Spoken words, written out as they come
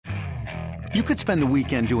You could spend the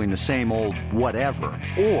weekend doing the same old whatever,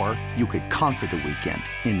 or you could conquer the weekend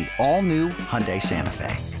in the all-new Hyundai Santa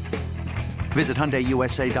Fe. Visit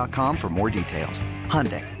HyundaiUSA.com for more details.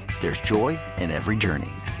 Hyundai, there's joy in every journey.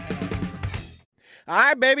 All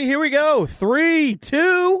right, baby, here we go. 3,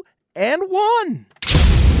 2, and 1.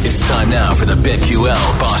 It's time now for the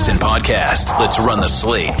BetQL Boston podcast. Let's run the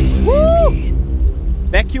slate. Woo!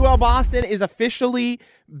 BetQL Boston is officially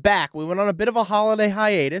back. We went on a bit of a holiday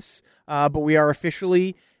hiatus, but we are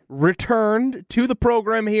officially returned to the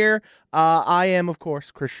program here. I am, of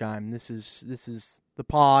course, Chris Scheim. This is the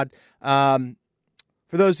pod.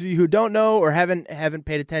 For those of you who don't know or haven't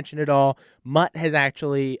paid attention at all, Mutt has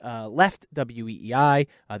actually left WEEI.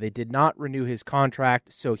 They did not renew his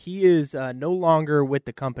contract, so he is no longer with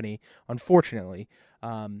the company, unfortunately.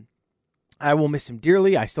 I will miss him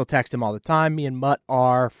dearly. I still text him all the time. Me and Mutt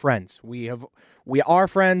are friends. We are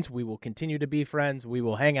friends. We will continue to be friends. We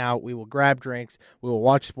will hang out. We will grab drinks. We will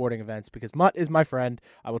watch sporting events because Mutt is my friend.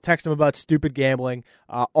 I will text him about stupid gambling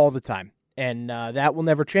all the time. And that will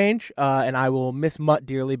never change, and I will miss Mutt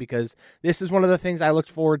dearly because this is one of the things I looked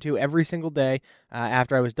forward to every single day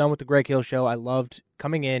after I was done with the Greg Hill Show. I loved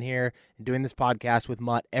coming in here and doing this podcast with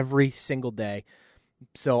Mutt every single day.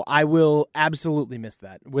 So I will absolutely miss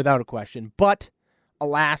that, without a question. But,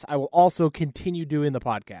 alas, I will also continue doing the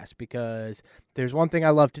podcast because there's one thing I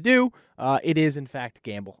love to do. It is, in fact,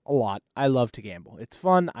 gamble a lot. I love to gamble. It's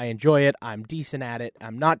fun. I enjoy it. I'm decent at it.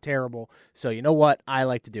 I'm not terrible. So you know what? I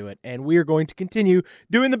like to do it. And we are going to continue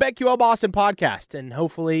doing the BetQL Boston podcast. And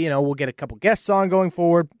hopefully, we'll get a couple guests on going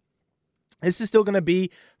forward. This is still going to be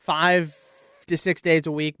 5 to 6 days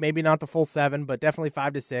a week, maybe not the full 7, but definitely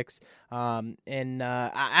 5 to 6. I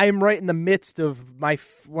am right in the midst of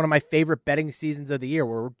one of my favorite betting seasons of the year.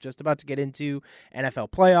 We're just about to get into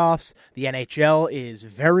NFL playoffs. The NHL is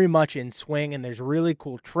very much in swing, and there's really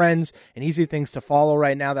cool trends and easy things to follow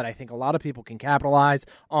right now that I think a lot of people can capitalize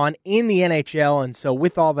on in the NHL. And so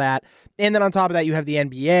with all that, and then on top of that, you have the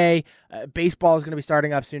NBA. Baseball is going to be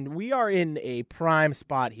starting up soon. We are in a prime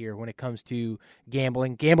spot here when it comes to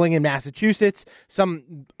gambling. Gambling in Massachusetts.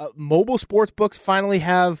 Some mobile sports books finally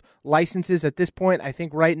have licenses at this point. I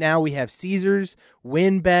think right now we have Caesars,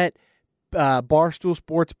 WynnBET, Barstool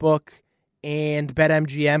Sportsbook, and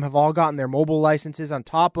BetMGM have all gotten their mobile licenses on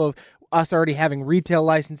top of us already having retail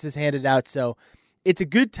licenses handed out. So it's a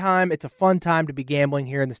good time. It's a fun time to be gambling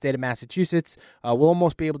here in the state of Massachusetts. We'll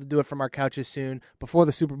almost be able to do it from our couches soon. Before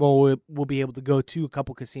the Super Bowl, we'll be able to go to a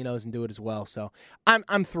couple casinos and do it as well. So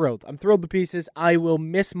I'm thrilled. I'm thrilled to pieces. I will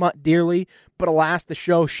miss Mutt dearly, but alas, the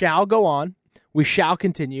show shall go on. We shall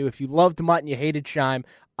continue. If you loved Mutt and you hated Scheim,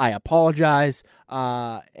 I apologize.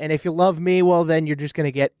 And if you love me, well, then you're just going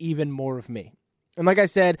to get even more of me. And like I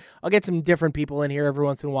said, I'll get some different people in here every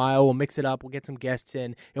once in a while. We'll mix it up. We'll get some guests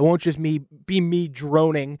in. It won't just be me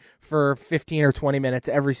droning for 15 or 20 minutes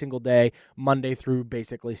every single day, Monday through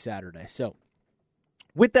basically Saturday. So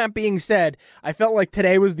with that being said, I felt like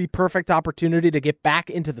today was the perfect opportunity to get back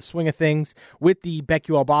into the swing of things with the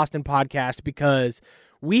BetQL Boston podcast because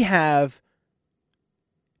we have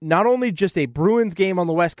not only just a Bruins game on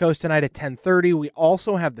the West Coast tonight at 10:30, we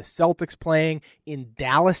also have the Celtics playing in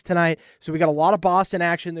Dallas tonight. So we got a lot of Boston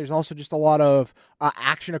action. There's also just a lot of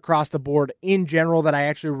action across the board in general that I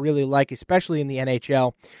actually really like, especially in the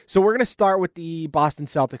NHL. So we're going to start with the Boston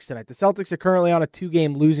Celtics tonight. The Celtics are currently on a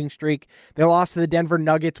 2-game losing streak. They lost to the Denver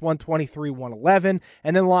Nuggets 123-111,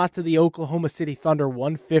 and then lost to the Oklahoma City Thunder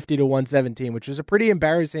 150-117, which is a pretty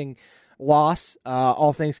embarrassing loss,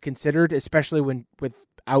 all things considered, especially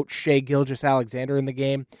without Shai Gilgeous-Alexander in the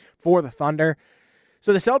game for the Thunder.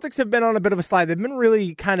 So the Celtics have been on a bit of a slide. They've been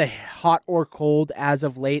really kind of hot or cold as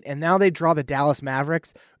of late, and now they draw the Dallas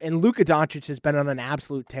Mavericks, and Luka Doncic has been on an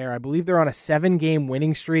absolute tear. I believe they're on a 7-game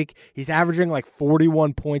winning streak. He's averaging like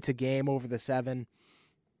 41 points a game over the 7.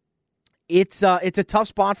 It's a tough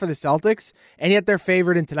spot for the Celtics, and yet they're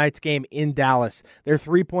favored in tonight's game in Dallas. They're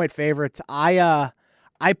 3-point favorites.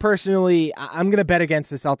 I personally, I'm going to bet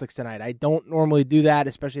against the Celtics tonight. I don't normally do that,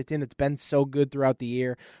 especially a team that's been so good throughout the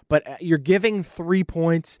year. But you're giving 3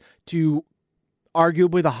 points to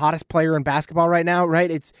arguably the hottest player in basketball right now,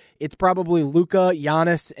 right? It's probably Luka,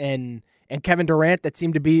 Giannis, and Kevin Durant that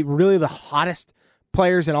seem to be really the hottest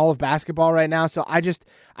players in all of basketball right now. So I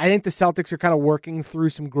think the Celtics are kind of working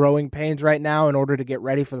through some growing pains right now in order to get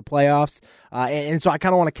ready for the playoffs. And so I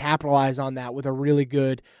kind of want to capitalize on that with a really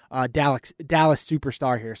good Dallas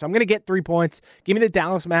superstar here. So I'm going to get 3 points. Give me the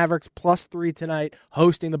Dallas Mavericks +3 tonight,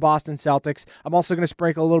 hosting the Boston Celtics. I'm also going to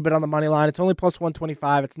sprinkle a little bit on the money line. It's only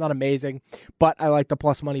 +125. It's not amazing, but I like the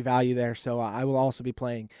plus money value there. So I will also be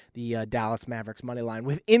playing the Dallas Mavericks money line.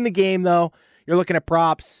 Within the game, though, you're looking at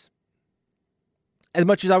props. As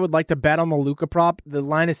much as I would like to bet on the Luka prop, the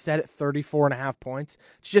line is set at 34.5 points.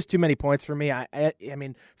 It's just too many points for me. I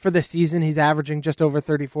mean, for the season, he's averaging just over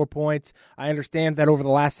 34 points. I understand that over the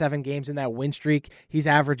last 7 games in that win streak, he's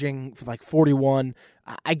averaging like 41.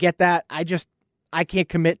 I get that. I can't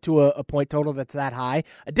commit to a point total that's that high.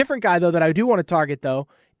 A different guy, though, that I do want to target, though,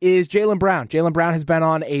 is Jaylen Brown. Jaylen Brown has been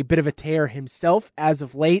on a bit of a tear himself as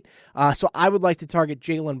of late, so I would like to target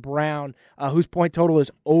Jaylen Brown, whose point total is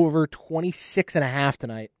over 26.5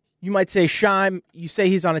 tonight. You might say, Shime, you say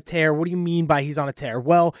he's on a tear. What do you mean by he's on a tear?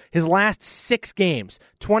 Well, his last 6 games,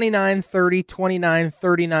 29-30,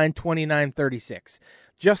 29-39, 29-36.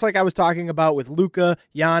 Just like I was talking about with Luka,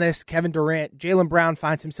 Giannis, Kevin Durant, Jaylen Brown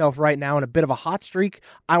finds himself right now in a bit of a hot streak.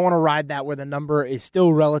 I want to ride that where the number is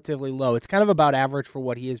still relatively low. It's kind of about average for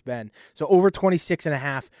what he has been. So over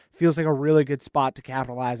 26.5 feels like a really good spot to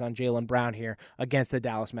capitalize on Jaylen Brown here against the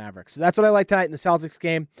Dallas Mavericks. So that's what I like tonight in the Celtics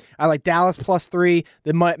game. I like Dallas +3,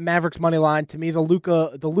 the Mavericks money line. To me, the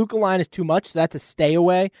Luka line is too much, so that's a stay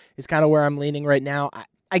away is kind of where I'm leaning right now.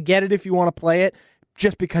 I get it if you want to play it,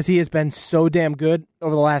 just because he has been so damn good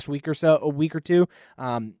over the last week or two.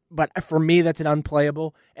 But for me, that's an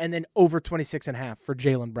unplayable. And then over 26.5 for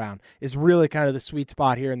Jaylen Brown is really kind of the sweet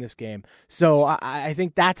spot here in this game. So I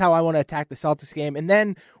think that's how I want to attack the Celtics game. And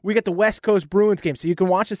then we get the West Coast Bruins game. So you can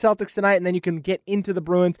watch the Celtics tonight, and then you can get into the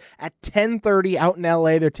Bruins at 10:30 out in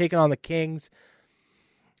LA. They're taking on the Kings.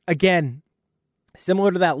 Again,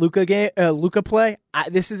 similar to that Luka play,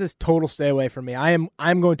 this is a total stay away from me. I'm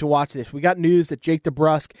going to watch this. We got news that Jake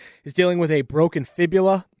DeBrusk is dealing with a broken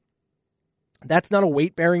fibula. That's not a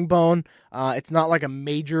weight-bearing bone. It's not like a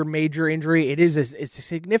major injury. It's a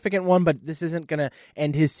significant one, but this isn't going to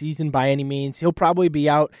end his season by any means. He'll probably be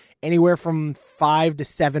out anywhere from 5 to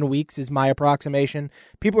 7 weeks is my approximation.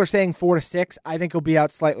 People are saying 4 to 6. I think he'll be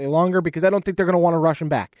out slightly longer because I don't think they're going to want to rush him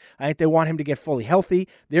back. I think they want him to get fully healthy.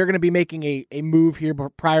 They're going to be making a move here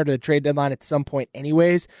prior to the trade deadline at some point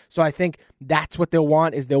anyways. So I think that's what they'll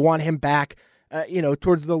want, is they'll want him back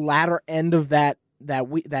towards the latter end of that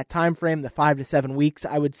time frame, the 5 to 7 weeks,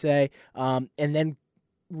 I would say, and then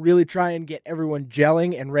really try and get everyone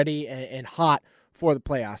gelling and ready and hot for the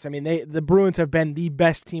playoffs. I mean, the Bruins have been the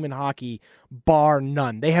best team in hockey, bar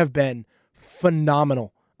none. They have been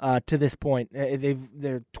phenomenal to this point.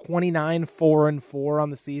 They're 29-4-4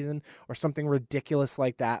 on the season, or something ridiculous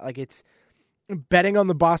like that. Like, it's betting on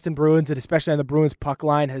the Boston Bruins, and especially on the Bruins puck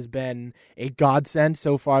line, has been a godsend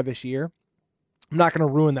so far this year. I'm not going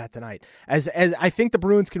to ruin that tonight. As I think the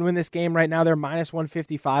Bruins can win this game right now, they're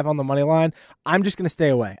 -155 on the money line. I'm just going to stay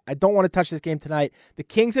away. I don't want to touch this game tonight. The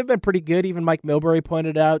Kings have been pretty good. Even Mike Milbury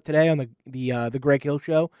pointed out today on the Greg Hill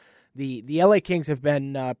show. The LA Kings have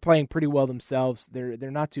been playing pretty well themselves.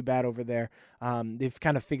 They're not too bad over there. They've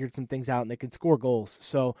kind of figured some things out, and they can score goals.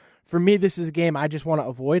 So for me, this is a game I just want to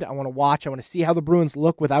avoid. I want to watch. I want to see how the Bruins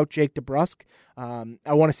look without Jake DeBrusk.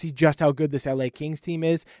 I want to see just how good this LA Kings team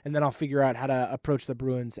is, and then I'll figure out how to approach the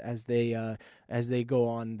Bruins as they go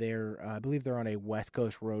on their. I believe they're on a West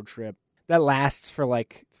Coast road trip that lasts for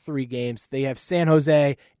like 3 games. They have San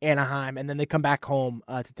Jose, Anaheim, and then they come back home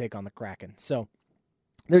to take on the Kraken. So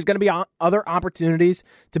there's going to be other opportunities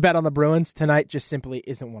to bet on the Bruins. Tonight just simply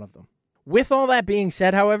isn't one of them. With all that being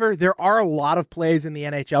said, however, there are a lot of plays in the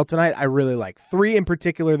NHL tonight I really like. 3 in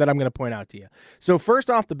particular that I'm going to point out to you. So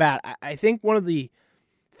first off the bat, I think one of the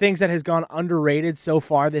things that has gone underrated so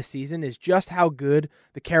far this season is just how good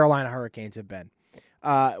the Carolina Hurricanes have been.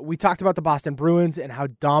 We talked about the Boston Bruins and how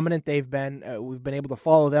dominant they've been. We've been able to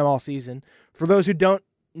follow them all season. For those who don't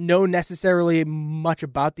know necessarily much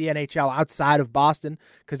about the NHL outside of Boston,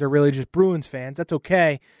 because they're really just Bruins fans, that's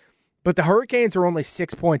okay. But the Hurricanes are only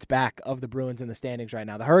 6 points back of the Bruins in the standings right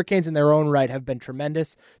now. The Hurricanes in their own right have been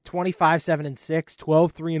tremendous. 25-7-6,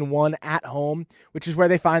 12-3-1 at home, which is where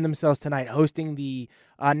they find themselves tonight, hosting the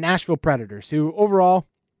Nashville Predators, who overall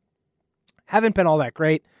haven't been all that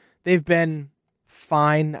great. They've been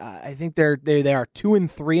fine. I think they are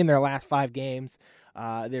 2-3 in their last 5 games.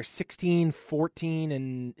 They're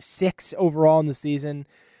 16-14-6 overall in the season.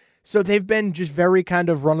 So they've been just very kind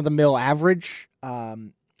of run-of-the-mill average.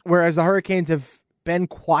 Whereas the Hurricanes have been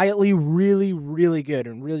quietly really, really good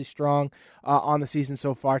and really strong on the season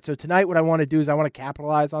so far. So tonight what I want to do is I want to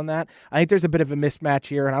capitalize on that. I think there's a bit of a mismatch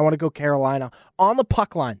here, and I want to go Carolina on the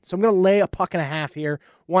puck line. So I'm going to lay a puck-and-a-half here,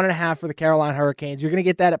 1.5 for the Carolina Hurricanes. You're going to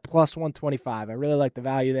get that at +125. I really like the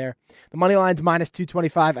value there. The money line's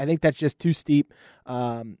 -225. I think that's just too steep.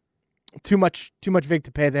 Too much vig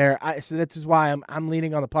to pay there. So that's why I'm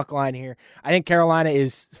leaning on the puck line here. I think Carolina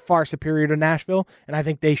is far superior to Nashville, and I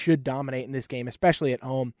think they should dominate in this game, especially at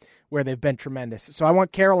home where they've been tremendous. So I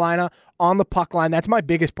want Carolina on the puck line. That's my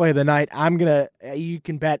biggest play of the night. You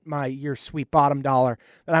can bet your sweet bottom dollar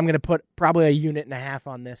that I'm gonna put probably 1.5 units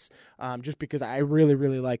on this, just because I really,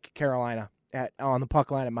 really like Carolina on the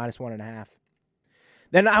puck line at -1.5.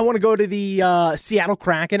 Then I want to go to the Seattle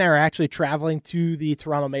Kraken. Are actually traveling to the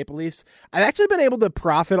Toronto Maple Leafs. I've actually been able to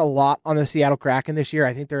profit a lot on the Seattle Kraken this year.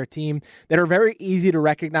 I think they're a team that are very easy to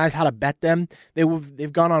recognize how to bet them.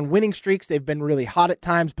 They've gone on winning streaks. They've been really hot at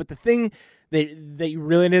times. But the thing that you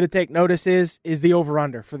really need to take notice is the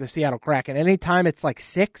over-under for the Seattle Kraken. Anytime it's like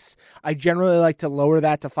 6, I generally like to lower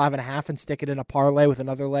that to 5.5 and stick it in a parlay with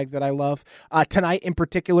another leg that I love. Tonight, in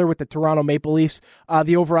particular, with the Toronto Maple Leafs,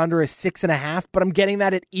 the over-under is 6.5, but I'm getting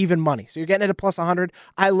that at even money. So you're getting it at plus 100.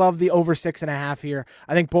 I love the over 6.5 here.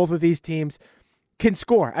 I think both of these teams can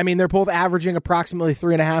score. I mean, they're both averaging approximately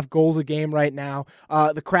 3.5 goals a game right now.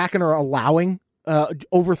 The Kraken are allowing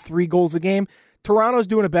over 3 goals a game. Toronto's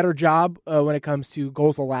doing a better job when it comes to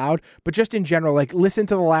goals allowed, but just in general, like listen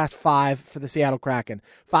to the last 5 for the Seattle Kraken: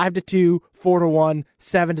 5-2, 4-1,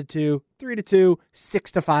 7-2, 3-2,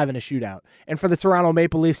 6-5 in a shootout. And for the Toronto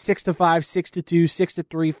Maple Leafs, 6-5, 6-2,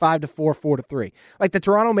 6-3, 5-4, 4-3. Like the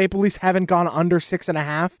Toronto Maple Leafs haven't gone under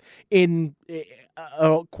 6.5 in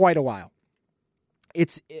quite a while.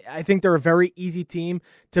 I think they're a very easy team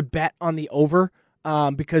to bet on the over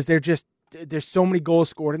because there's so many goals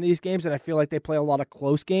scored in these games, and I feel like they play a lot of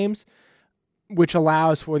close games, which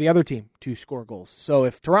allows for the other team to score goals. So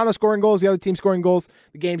if Toronto's scoring goals, the other team scoring goals,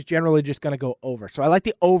 the game's generally just going to go over. So I like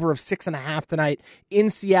the over of 6.5 tonight in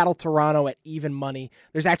Seattle, Toronto at even money.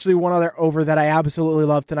 There's actually one other over that I absolutely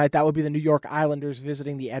love tonight. That would be the New York Islanders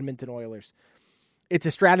visiting the Edmonton Oilers. It's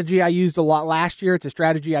a strategy I used a lot last year. It's a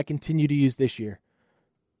strategy I continue to use this year.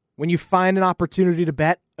 When you find an opportunity to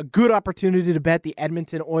bet, a good opportunity to bet the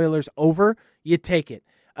Edmonton Oilers over, you take it.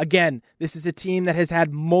 Again, this is a team that has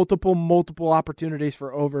had multiple opportunities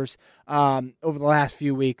for overs over the last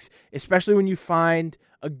few weeks, especially when you find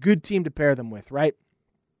a good team to pair them with, right?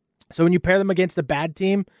 So when you pair them against a bad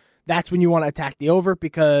team, that's when you want to attack the over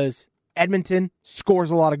because Edmonton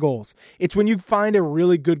scores a lot of goals. It's when you find a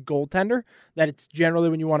really good goaltender that it's generally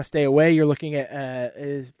when you want to stay away. You're looking at,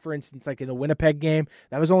 for instance, like in the Winnipeg game,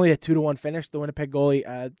 that was only a 2-1 finish. The Winnipeg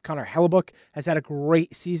goalie, Connor Hellebuck, has had a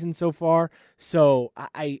great season so far. So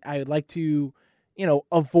I would like to,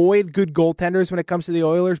 avoid good goaltenders when it comes to the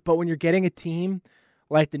Oilers. But when you're getting a team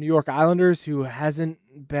like the New York Islanders, who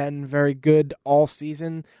hasn't been very good all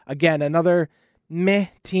season, again, another meh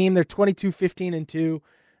team. They're 22-15-2.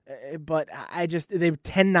 But they've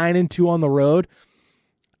 10-9-2 on the road.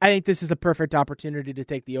 I think this is a perfect opportunity to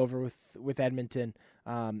take the over with Edmonton.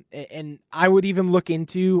 And I would even look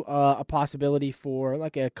into a possibility for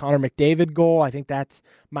like a Connor McDavid goal. I think that's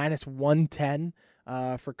 -110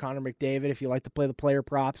 for Connor McDavid. If you like to play the player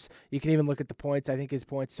props, you can even look at the points. I think his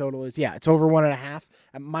points total is, it's over 1.5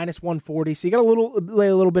 at -140. So you got a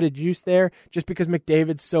little bit of juice there just because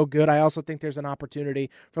McDavid's so good. I also think there's an opportunity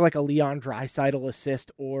for like a Leon Draisaitl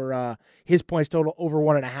assist or his points total over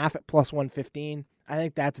 1.5 at +115. I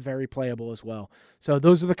think that's very playable as well. So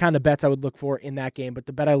those are the kind of bets I would look for in that game. But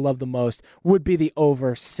the bet I love the most would be the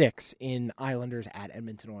over 6 in Islanders at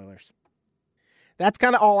Edmonton Oilers. That's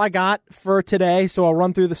kind of all I got for today, so I'll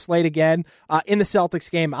run through the slate again. In the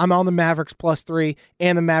Celtics game, I'm on the Mavericks +3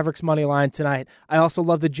 and the Mavericks money line tonight. I also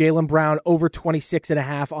love the Jaylen Brown over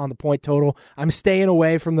 26.5 on the point total. I'm staying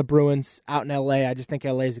away from the Bruins out in L.A. I just think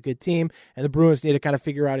L.A. is a good team, and the Bruins need to kind of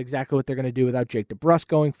figure out exactly what they're going to do without Jake DeBrusk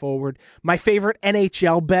going forward. My favorite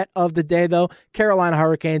NHL bet of the day, though, Carolina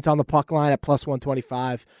Hurricanes on the puck line at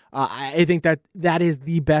 +125. I think that is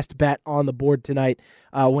the best bet on the board tonight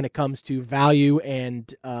when it comes to value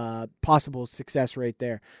and possible success rate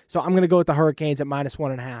there. So I'm going to go with the Hurricanes at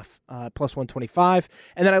 -1.5, +125.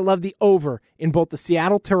 And then I love the over in both the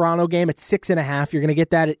Seattle-Toronto game at 6.5. You're going to get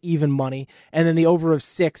that at even money. And then the over of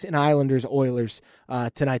 6 in Islanders-Oilers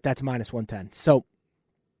tonight. That's -110. So,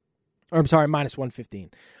 or I'm sorry, -115.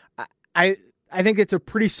 I think it's a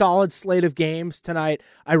pretty solid slate of games tonight.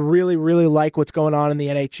 I really, really like what's going on in the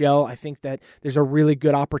NHL. I think that there's a really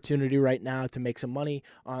good opportunity right now to make some money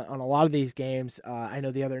on a lot of these games. I know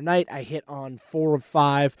the other night I hit on 4 of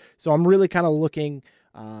 5, so I'm really kind of looking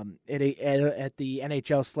at the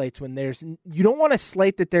NHL slates when you don't want a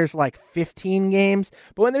slate that there's like 15 games,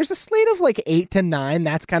 but when there's a slate of like 8 to 9,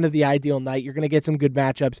 that's kind of the ideal night. You're going to get some good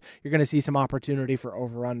matchups. You're going to see some opportunity for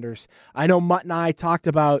over-unders. I know Mutt and I talked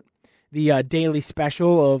about the daily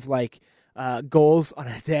special of like goals on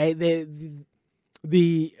a day.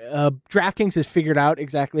 The DraftKings has figured out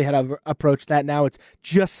exactly how to approach that now. It's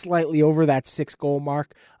just slightly over that 6-goal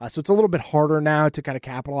mark. So it's a little bit harder now to kind of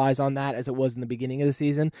capitalize on that as it was in the beginning of the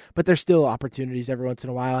season. But there's still opportunities every once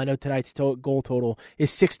in a while. I know tonight's goal total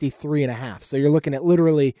is 63.5. So you're looking at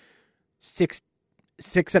literally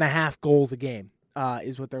 6.5 goals a game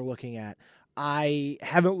is what they're looking at. I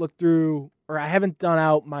haven't looked through, or I haven't done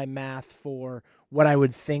out my math for what I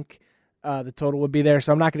would think the total would be there.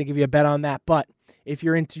 So I'm not going to give you a bet on that. But if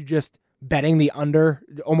you're into just betting the under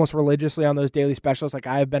almost religiously on those daily specials like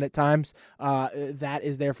I have been at times, that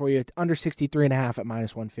is there for you. It's under 63.5 at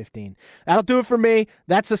 -115. That'll do it for me.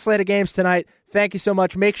 That's the slate of games tonight. Thank you so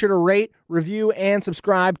much. Make sure to rate, review, and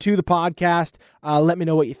subscribe to the podcast. Let me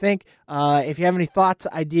know what you think. If you have any thoughts,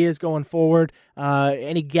 ideas going forward,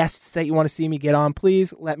 any guests that you want to see me get on,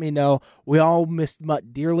 please let me know. We all miss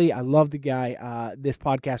Mutt dearly. I love the guy. This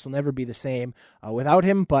podcast will never be the same without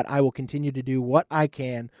him, but I will continue to do what I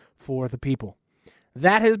can for the people.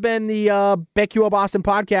 That has been the BetQL Boston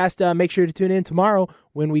podcast. Make sure to tune in tomorrow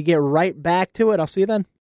when we get right back to it. I'll see you then.